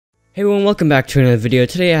Hey everyone, welcome back to another video.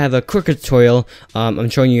 Today I have a quick tutorial. I'm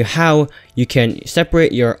showing you how you can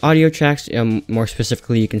separate your audio tracks. More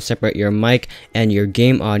specifically, you can separate your mic and your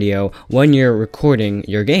game audio when you're recording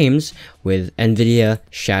your games with Nvidia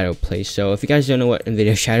Shadowplay. So if you guys don't know what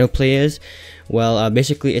Nvidia Shadowplay is, well,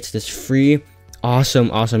 basically it's this free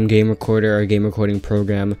awesome game recorder or game recording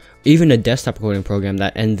program, even a desktop recording program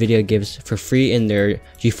that Nvidia gives for free in their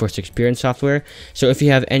GeForce Experience software. So if you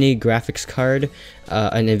have any graphics card,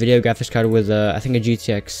 an Nvidia graphics card with I think a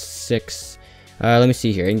GTX 6, let me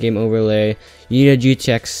see here, in-game overlay, you need a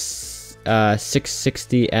GTX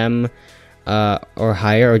 660M or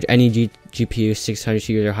higher, or any GPU 600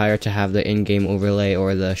 series or higher to have the in-game overlay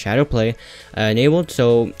or the Shadowplay enabled.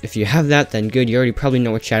 So if you have that, then good, you already probably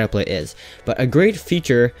know what Shadowplay is. But a great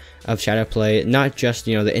feature of Shadowplay, not just,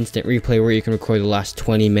 you know, the instant replay where you can record the last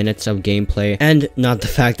 20 minutes of gameplay, and not the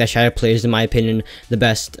fact that Shadowplay is, in my opinion, the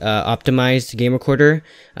best optimized game recorder,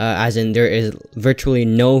 as in there is virtually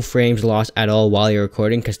no frames lost at all while you're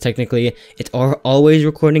recording, because technically it's always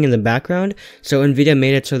recording in the background. So Nvidia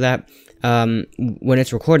made it so that when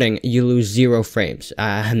it's recording, you lose 0 frames.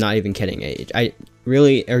 I'm not even kidding. I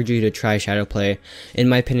really urge you to try Shadowplay. In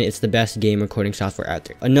my opinion, it's the best game recording software out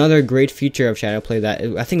there. Another great feature of Shadowplay that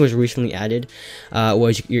I think was recently added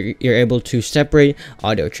was you're able to separate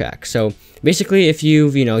audio tracks. So basically, if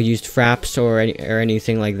you've used Fraps or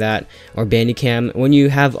anything like that, or Bandicam, when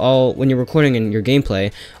you're recording in your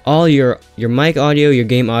gameplay, all your mic audio, your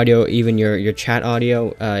game audio, even your chat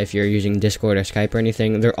audio, if you're using Discord or Skype or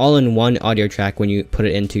anything, they're all in one audio track when you put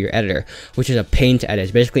it into your editor, which is a pain to edit.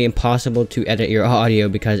 It's basically impossible to edit your audio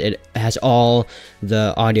because it has all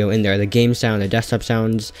the audio in there, the game sound, the desktop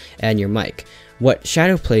sounds, and your mic. What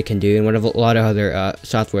Shadowplay can do, and what a lot of other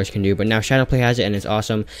softwares can do, but now Shadowplay has it and it's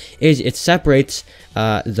awesome, is it separates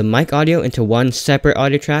the mic audio into one separate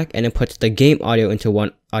audio track, and it puts the game audio into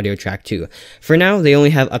one audio track too. For now, they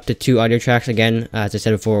only have up to 2 audio tracks. Again, as I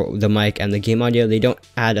said before, the mic and the game audio. They don't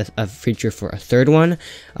add a feature for a third one,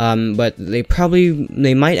 but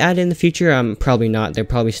they might add in the future. Probably not. They'll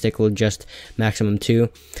probably stick with just maximum 2.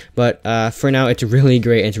 But for now, it's really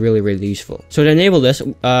great and it's really useful. So to enable this,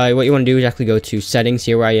 what you want to do is actually go to settings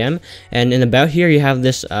here where I am, and in about here you have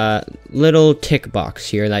this little tick box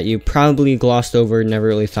here that you probably glossed over, never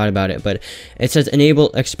really thought about it, but it says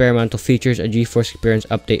enable experimental features. A GeForce Experience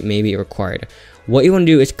update may be required. What you want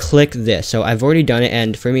to do is click this. So I've already done it,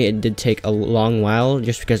 and for me it did take a long while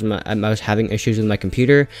just because I was having issues with my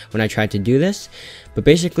computer when I tried to do this. But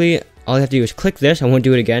basically all you have to do is click this. I won't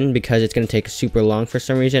do it again because it's going to take super long for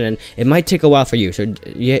some reason, and it might take a while for you. So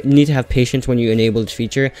you need to have patience when you enable this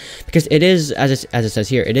feature, because it is, as it says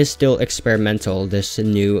here, it is still experimental, this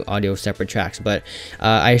new audio separate tracks. But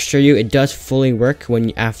I assure you it does fully work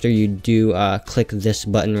after you do click this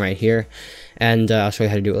button right here. And I'll show you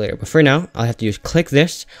how to do it later. But for now, all I have to do is click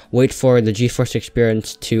this, wait for the GeForce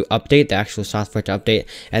Experience to update, the actual software to update,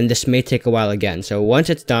 and this may take a while again. So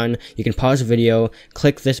once it's done, you can pause the video,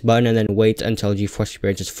 click this button, and then wait until GeForce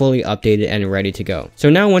Experience is fully updated and ready to go.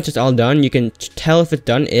 So now once it's all done, you can tell if it's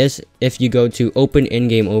done is if you go to Open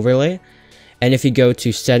In-Game Overlay. And if you go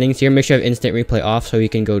to settings here, make sure you have instant replay off so you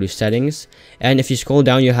can go to settings. And if you scroll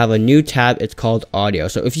down, you have a new tab. It's called audio.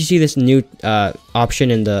 So if you see this new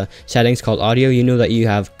option in the settings called audio, you know that you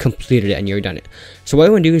have completed it and you're done it. So what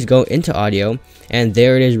I want to do is go into audio, and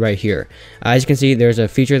there it is right here. As you can see, there's a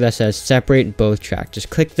feature that says separate both tracks.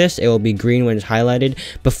 Just click this. It will be green when it's highlighted.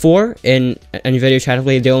 Before, in Nvidia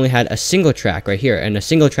Shadowplay, they only had a single track right here, and a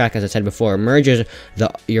single track, as I said before, merges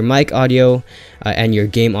your mic audio and your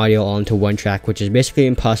game audio all into one track, which is basically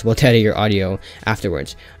impossible to edit your audio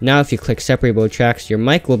afterwards. Now if you click separate both tracks, your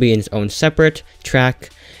mic will be in its own separate track,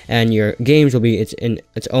 and your games will be in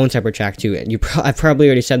its own separate track too. And I've probably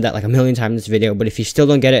already said that like a million times in this video, but if you still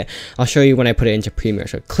don't get it, I'll show you when I put it into Premiere.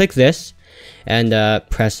 So click this and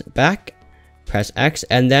press back, press X,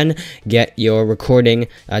 and then get your recording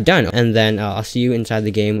done. And then I'll see you inside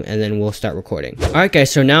the game, and then we'll start recording. Alright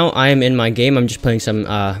guys, so now I am in my game. I'm just playing some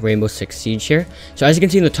Rainbow Six Siege here. So as you can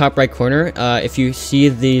see in the top right corner, if you see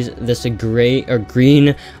this gray or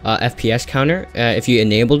green FPS counter, if you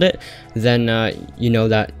enabled it, then you know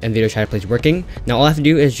that Nvidia Shadowplay is working. Now all I have to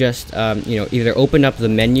do is just either open up the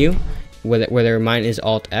menu, whether mine is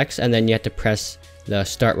Alt X, and then you have to press the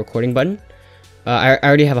start recording button. I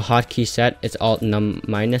already have a hotkey set. It's Alt num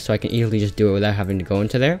minus, so I can easily just do it without having to go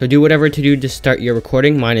into there. So do whatever to do to start your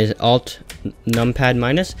recording. Mine is Alt numpad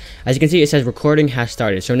minus. As you can see, it says recording has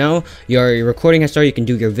started. So now your recording has started. You can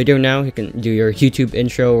do your video now. You can do your YouTube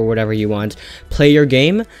intro or whatever you want. Play your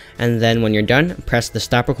game, and then when you're done, press the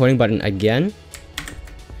stop recording button again.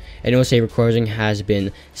 and it will say recording has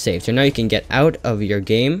been saved. So now you can get out of your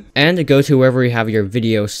game and go to wherever you have your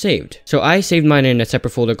video saved. So I saved mine in a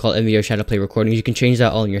separate folder called Nvidia Shadowplay recordings. You can change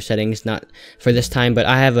that all in your settings, not for this time, but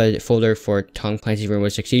I have a folder for Tom Clancy's Rainbow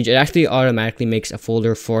Six Siege. It actually automatically makes a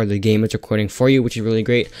folder for the game it's recording for you, which is really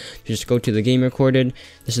great. You just go to the game recorded.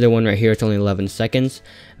 This is the one right here. It's only 11 seconds.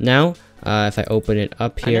 Now, if I open it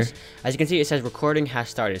up here, as you can see, it says recording has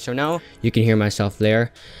started. So now you can hear myself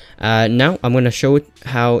there. Now I'm going to show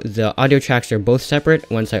how the audio tracks are both separate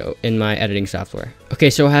once in my editing software.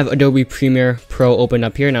 Okay, so I have Adobe Premiere Pro open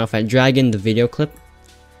up here. Now if I drag in the video clip,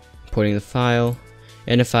 importing the file,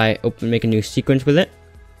 and if I make a new sequence with it,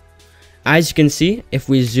 as you can see, if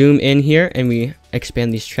we zoom in here and we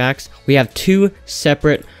expand these tracks, we have two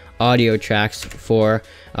separate audio tracks for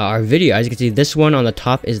our video. As you can see, this one on the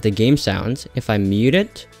top is the game sounds. If I mute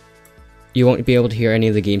it, you won't be able to hear any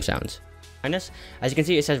of the game sounds. As you can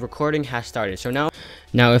see, it says recording has started. So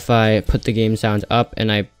now if I put the game sounds up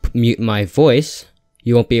and I mute my voice,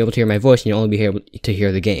 you won't be able to hear my voice, and you'll only be able to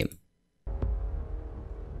hear the game.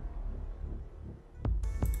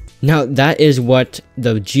 Now that is what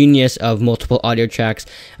the genius of multiple audio tracks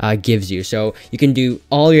gives you. So you can do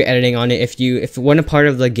all your editing on it. If one part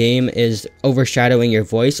of the game is overshadowing your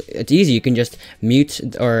voice, it's easy. You can just mute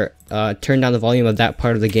or turn down the volume of that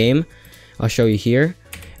part of the game. I'll show you here,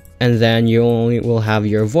 and then you only will have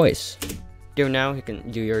your voice. Now you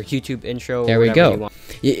can do your YouTube intro. There we go.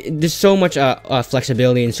 There's so much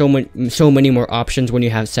flexibility and so many more options when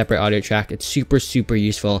you have separate audio track. It's super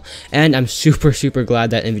useful, and I'm super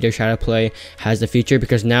glad that Nvidia Shadowplay has the feature,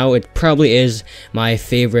 because now it probably is my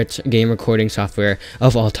favorite game recording software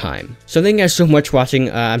of all time. So thank you guys so much for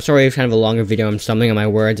watching. I'm sorry it's kind of a longer video. I'm stumbling on my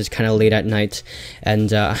words. It's kind of late at night,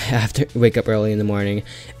 and I have to wake up early in the morning.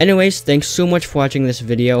 Anyways, thanks so much for watching this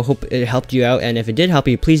video. Hope it helped you out, and if it did help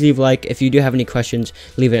you, please leave a like. If you do have any questions,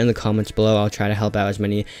 leave it in the comments below. I'll try to help out as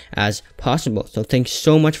many as possible. So thanks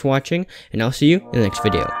so much for watching, and I'll see you in the next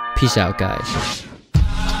video. Peace out, guys.